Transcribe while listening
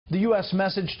The U.S.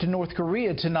 message to North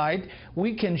Korea tonight: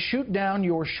 we can shoot down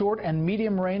your short and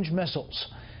medium-range missiles.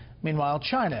 Meanwhile,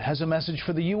 China has a message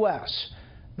for the U.S.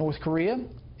 North Korea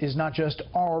is not just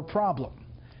our problem.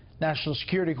 National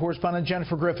Security Correspondent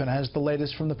Jennifer Griffin has the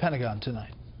latest from the Pentagon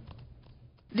tonight.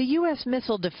 The U.S.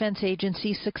 Missile Defense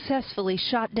Agency successfully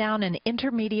shot down an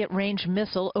intermediate-range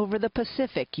missile over the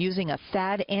Pacific using a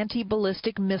THAAD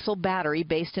anti-ballistic missile battery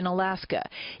based in Alaska.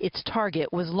 Its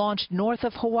target was launched north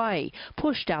of Hawaii,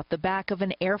 pushed out the back of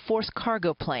an Air Force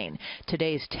cargo plane.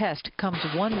 Today's test comes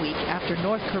 1 week after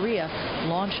North Korea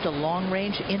launched a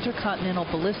long-range intercontinental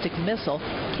ballistic missile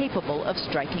capable of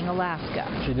striking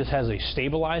Alaska. This has a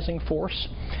stabilizing force.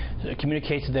 It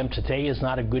communicates to them today is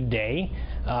not a good day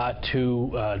to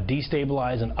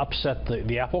destabilize and upset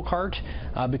the apple cart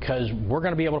because we're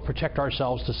going to be able to protect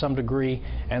ourselves to some degree,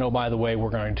 and oh, by the way, we're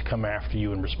going to come after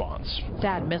you in response.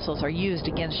 THAAD missiles are used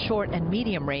against short and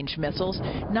medium-range missiles,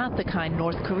 not the kind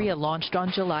North Korea launched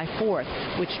on July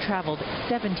 4th, which traveled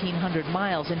 1,700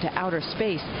 miles into outer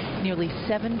space, nearly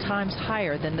 7 times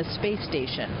higher than the space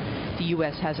station. The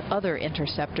U.S. has other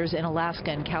interceptors in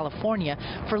Alaska and California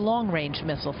for long-range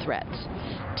missile threats.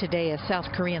 Today, a South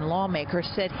Korean lawmaker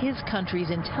said his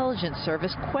country's intelligence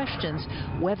service questions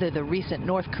whether the recent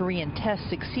North Korean test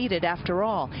succeeded after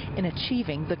all in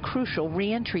achieving the crucial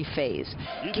re-entry phase.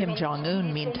 Kim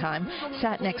Jong-un, meantime,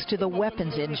 sat next to the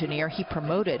weapons engineer he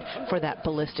promoted for that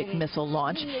ballistic missile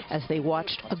launch as they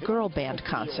watched a girl band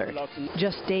concert.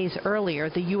 Just days earlier,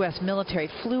 the U.S. military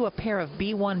flew a pair of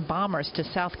B-1 bombers to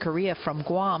South Korea from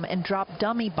Guam and dropped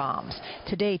dummy bombs.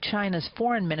 Today, China's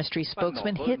foreign ministry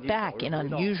spokesman hit back in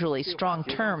unusually strong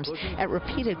terms at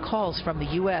repeated calls from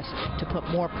the U.S. to put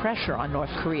more pressure on North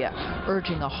Korea,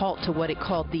 urging a halt to what it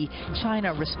called the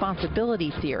China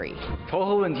responsibility theory.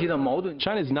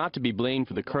 China is not to be blamed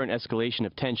for the current escalation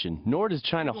of tension, nor does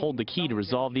China hold the key to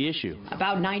resolve the issue.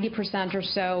 About 90% or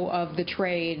so of the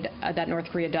trade that North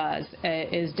Korea does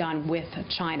is done with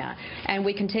China. And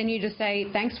we continue to say,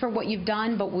 thanks for what you've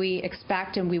done, but we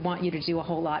expect and we want you to do a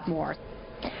whole lot more.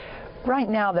 Right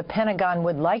now, the Pentagon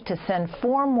would like to send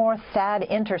 4 more THAAD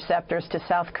interceptors to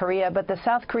South Korea, but the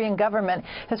South Korean government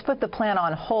has put the plan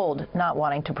on hold, not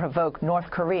wanting to provoke North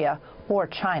Korea or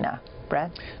China. Brett?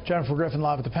 Jennifer Griffin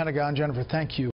live at the Pentagon. Jennifer, thank you.